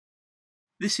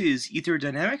This is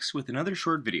Dynamics with another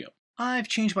short video. I've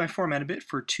changed my format a bit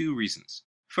for two reasons.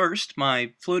 First,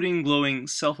 my floating, glowing,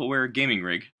 self-aware gaming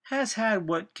rig has had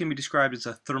what can be described as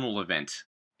a thermal event,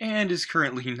 and is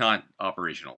currently not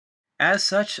operational. As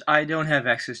such, I don't have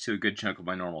access to a good chunk of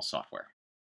my normal software.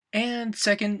 And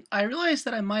second, I realized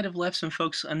that I might have left some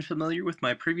folks unfamiliar with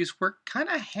my previous work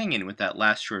kinda hanging with that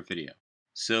last short video.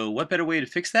 So what better way to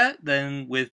fix that than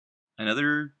with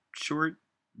another short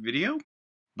video?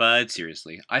 But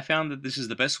seriously, I found that this is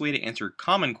the best way to answer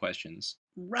common questions,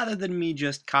 rather than me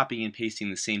just copying and pasting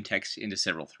the same text into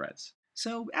several threads.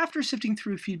 So after sifting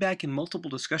through feedback in multiple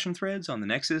discussion threads on the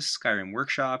Nexus, Skyrim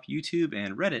Workshop, YouTube,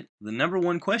 and Reddit, the number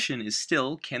one question is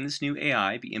still, can this new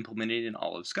AI be implemented in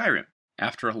all of Skyrim?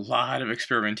 After a lot of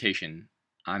experimentation,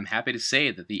 I'm happy to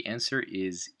say that the answer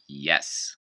is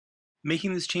yes.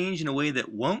 Making this change in a way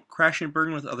that won't crash and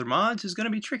burn with other mods is going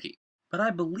to be tricky, but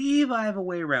I believe I have a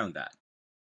way around that.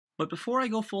 But before I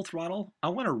go full throttle, I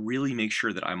want to really make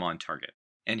sure that I'm on target.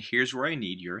 And here's where I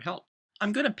need your help.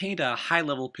 I'm going to paint a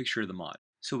high-level picture of the mod,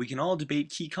 so we can all debate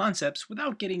key concepts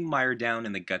without getting mired down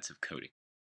in the guts of coding.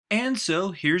 And so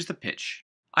here's the pitch.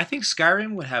 I think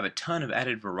Skyrim would have a ton of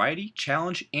added variety,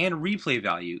 challenge, and replay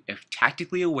value if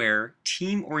tactically aware,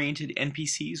 team-oriented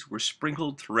NPCs were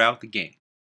sprinkled throughout the game.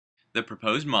 The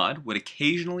proposed mod would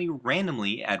occasionally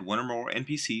randomly add one or more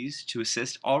NPCs to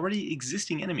assist already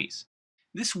existing enemies.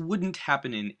 This wouldn't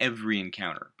happen in every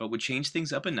encounter, but would change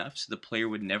things up enough so the player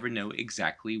would never know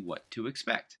exactly what to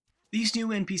expect. These new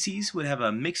NPCs would have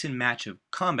a mix and match of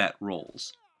combat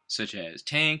roles, such as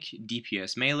tank,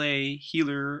 DPS melee,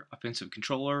 healer, offensive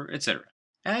controller, etc.,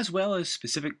 as well as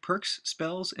specific perks,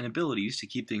 spells, and abilities to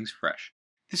keep things fresh.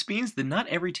 This means that not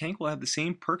every tank will have the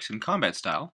same perks and combat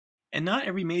style, and not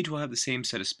every mage will have the same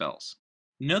set of spells.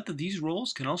 Note that these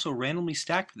roles can also randomly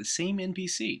stack for the same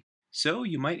NPC. So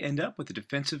you might end up with a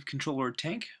defensive controller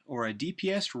tank or a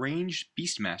DPS ranged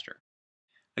beastmaster.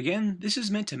 Again, this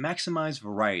is meant to maximize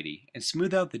variety and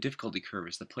smooth out the difficulty curve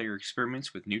as the player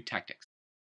experiments with new tactics.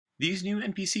 These new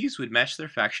NPCs would match their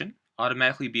faction,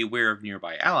 automatically be aware of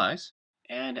nearby allies,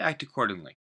 and act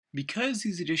accordingly. Because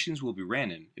these additions will be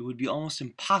random, it would be almost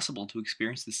impossible to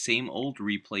experience the same old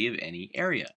replay of any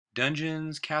area.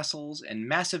 Dungeons, castles, and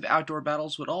massive outdoor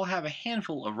battles would all have a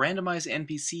handful of randomized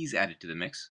NPCs added to the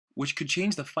mix, which could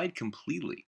change the fight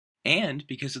completely. And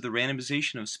because of the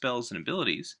randomization of spells and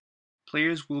abilities,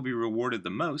 players will be rewarded the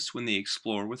most when they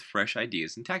explore with fresh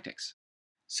ideas and tactics.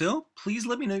 So please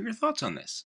let me know your thoughts on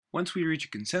this. Once we reach a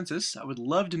consensus, I would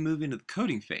love to move into the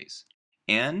coding phase.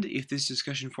 And if this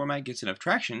discussion format gets enough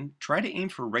traction, try to aim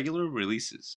for regular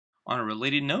releases. On a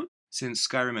related note, since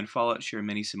Skyrim and Fallout share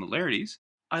many similarities,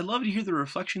 I'd love to hear the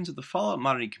reflections of the Fallout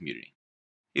modding community.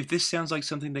 If this sounds like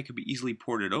something that could be easily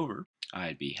ported over,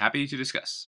 I'd be happy to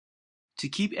discuss. To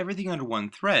keep everything under one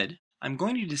thread, I'm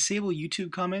going to disable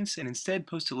YouTube comments and instead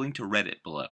post a link to Reddit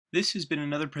below. This has been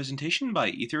another presentation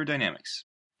by Dynamics.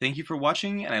 Thank you for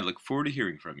watching, and I look forward to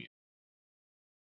hearing from you.